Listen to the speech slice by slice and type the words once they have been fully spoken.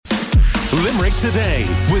Limerick Today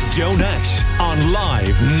with Joe Nash on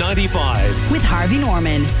Live 95. With Harvey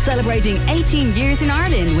Norman, celebrating 18 years in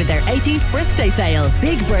Ireland with their 18th birthday sale.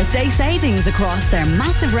 Big birthday savings across their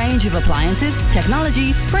massive range of appliances,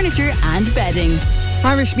 technology, furniture and bedding.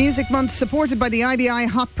 Irish Music Month, supported by the IBI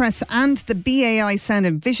Hot Press and the BAI Sound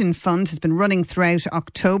and Vision Fund, has been running throughout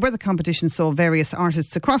October. The competition saw various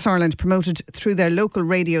artists across Ireland promoted through their local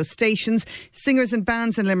radio stations. Singers and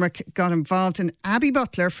bands in Limerick got involved, and Abby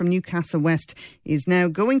Butler from Newcastle West is now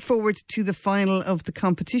going forward to the final of the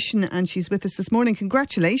competition, and she's with us this morning.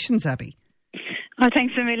 Congratulations, Abby. Oh,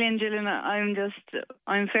 thanks a million, Gillian.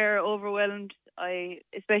 I'm fair overwhelmed.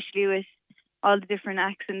 Especially with all the different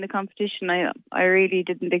acts in the competition, I really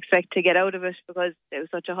didn't expect to get out of it because it was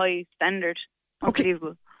such a high standard.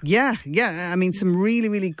 Unbelievable. Yeah. I mean, some really,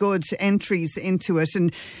 really good entries into it.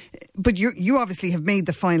 But you obviously have made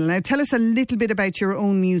the final. Now, tell us a little bit about your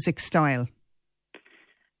own music style.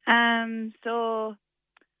 So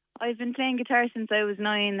I've been playing guitar since I was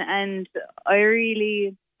 9, and I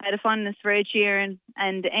really had a fondness for Ed Sheeran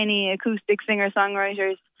and any acoustic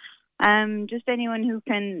singer-songwriters. Just anyone who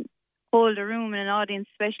can hold a room and an audience,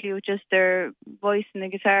 especially with just their voice and the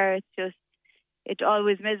guitar. It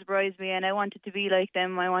always mesmerised me, and I wanted to be like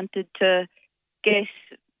them. I wanted to get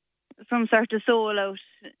some sort of soul out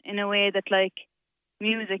in a way that like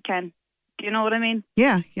music can. Do you know what I mean?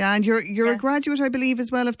 Yeah. And you're a graduate, I believe,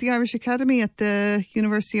 as well of the Irish Academy at the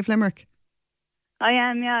University of Limerick. I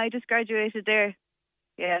am, yeah. I just graduated there.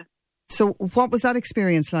 Yeah. So what was that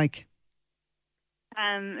experience like?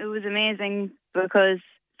 It was amazing because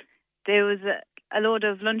there was a load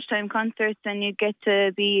of lunchtime concerts, and you get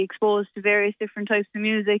to be exposed to various different types of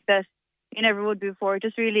music that you never would before. It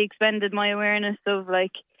just really expanded my awareness of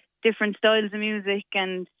like different styles of music,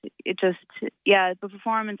 and it just, the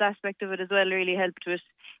performance aspect of it as well really helped with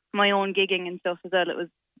my own gigging and stuff as well.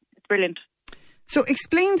 It's brilliant. So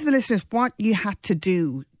explain to the listeners what you had to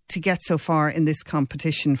do to get so far in this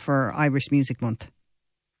competition for Irish Music Month.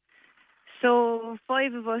 So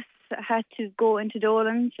 5 of us had to go into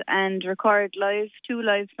Dolan's and record 2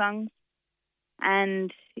 live songs,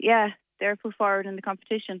 and they're put forward in the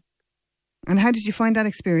competition. And how did you find that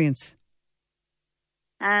experience?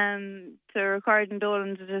 To record in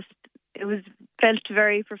Dolan's, it was felt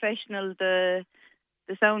very professional. The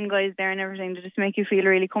sound guys there and everything, to just make you feel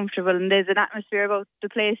really comfortable, and there's an atmosphere about the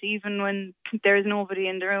place even when there's nobody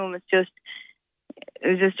in the room. It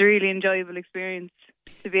was just a really enjoyable experience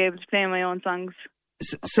to be able to play my own songs.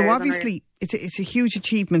 So obviously it's a huge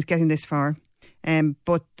achievement getting this far,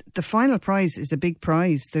 but the final prize is a big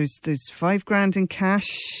prize. There's $5,000 in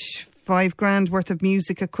cash, $5,000 worth of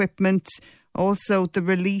music equipment, also the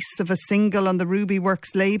release of a single on the Ruby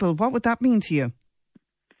Works label. What would that mean to you?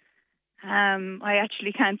 I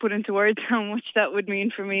actually can't put into words how much that would mean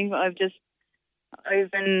for me.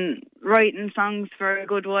 I've been writing songs for a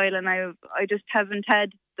good while, and I just haven't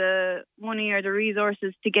had the money or the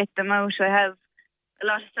resources to get them out. I have a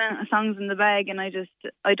lot of songs in the bag, and I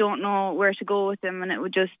don't know where to go with them, and it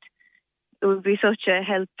would be such a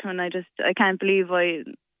help, and I can't believe I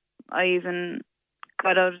even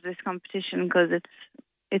got out of this competition, because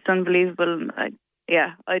it's unbelievable.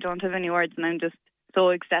 I don't have any words, and I'm just so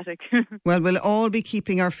ecstatic. Well, we'll all be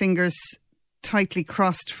keeping our fingers tightly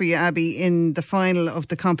crossed for you, Abby, in the final of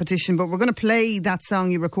the competition, but we're going to play that song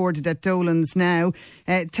you recorded at Dolan's now.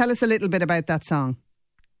 Tell us a little bit about that song.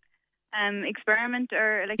 Experiment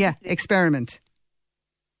or Electricity? Yeah, Experiment.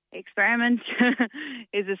 Experiment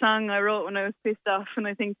is a song I wrote when I was pissed off, and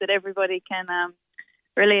I think that everybody can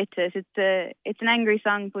relate to it. It's an angry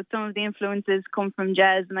song, but some of the influences come from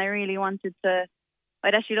jazz, and I really wanted to.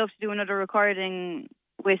 I'd actually love to do another recording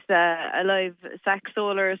with a live sax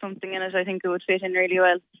solo or something in it. I think it would fit in really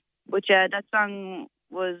well. But that song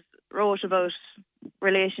wrote about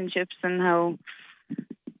relationships and how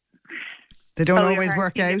they don't always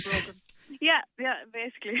work out. Yeah,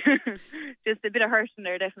 basically. Just a bit of hurt in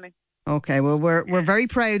there, definitely. Okay, well, we're very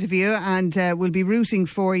proud of you, and we'll be rooting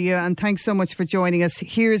for you, and thanks so much for joining us.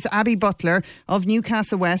 Here's Abby Butler of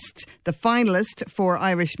Newcastle West, the finalist for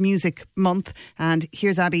Irish Music Month, and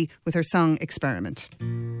here's Abby with her song Experiment.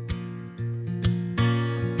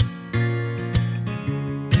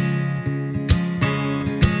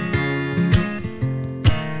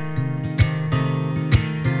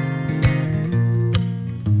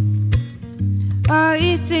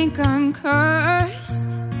 I think I'm cursed.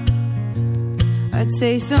 I'd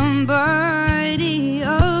say somebody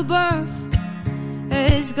above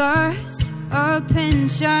has got a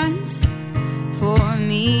penchant for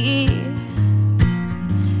me,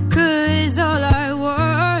 'cause all I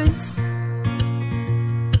want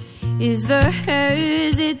Is the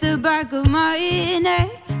hairs at the back of my neck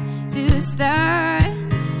to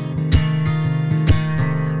stand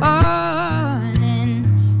on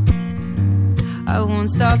end? I won't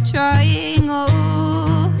stop trying,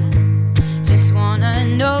 oh, just wanna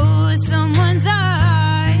know someone's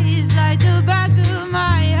eyes like the back of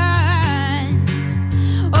my hands.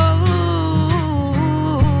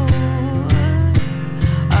 Oh,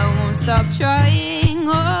 I won't stop trying,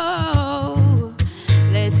 oh,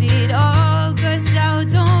 let it all gush out,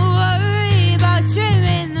 don't worry about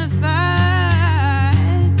trimming the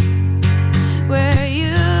fats. Where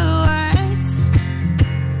you at?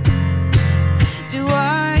 Do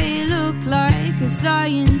I look like a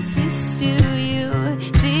scientist to you?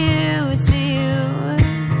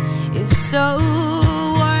 If so,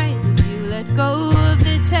 why did you let go of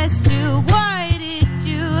the test tube? Why did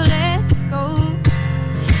you let go?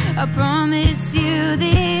 I promise you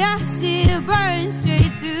the acid burns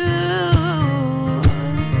straight through.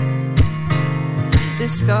 The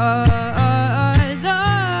scars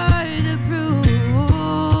are the proof.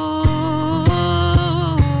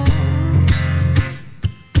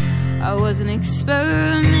 I was an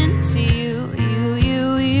experiment to you.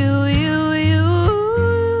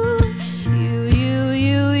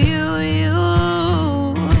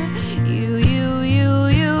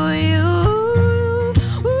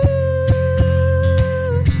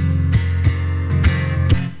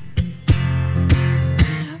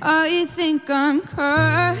 I think I'm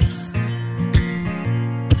cursed.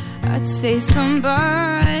 I'd say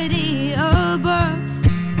somebody above,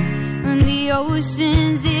 and the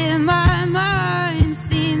oceans in my mind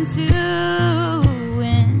seem to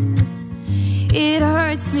win. It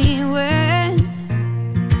hurts me when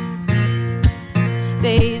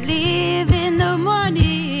they leave in the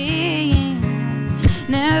morning,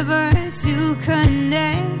 never to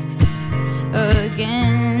connect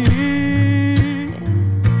again.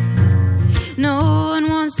 No one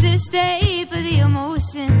wants to stay for the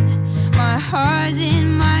emotion. My heart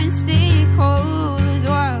and mind stay cold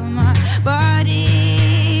while my body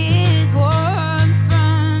is warm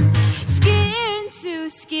from skin to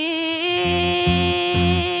skin.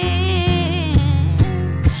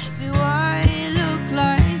 Do I look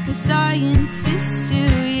like a scientist to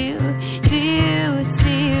you? To you?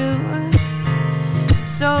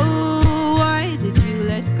 So why did you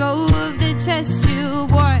let go of the test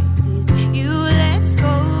tube? Why you let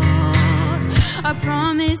go? I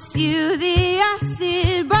promise you the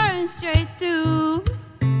acid burns straight through.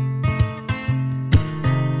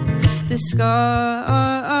 The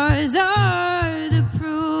scars are the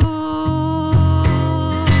proof.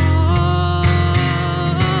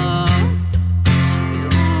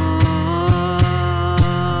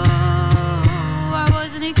 I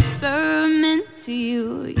was an experiment to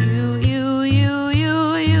you.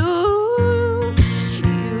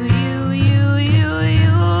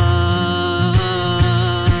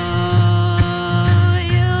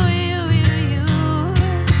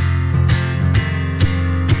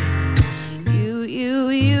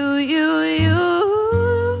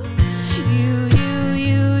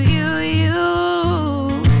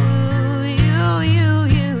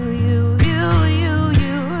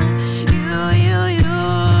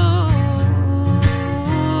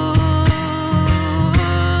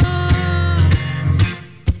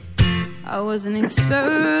 Was an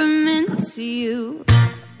experiment to you.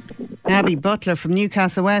 Abby Butler from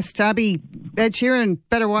Newcastle West. Abby, Ed Sheeran,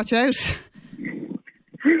 better watch out.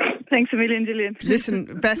 Thanks a million, Gillian.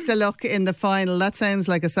 Listen, best of luck in the final. That sounds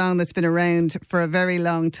like a song that's been around for a very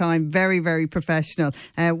long time. Very, very professional.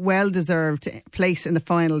 Well-deserved place in the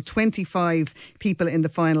final. 25 people in the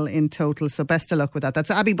final in total. So best of luck with that.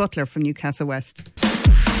 That's Abby Butler from Newcastle West.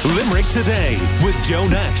 Limerick Today with Joe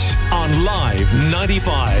Nash on Live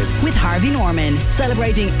 95. With Harvey Norman,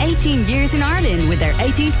 celebrating 18 years in Ireland with their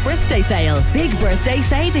 18th birthday sale. Big birthday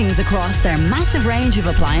savings across their massive range of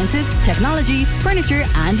appliances, technology, furniture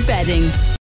and bedding.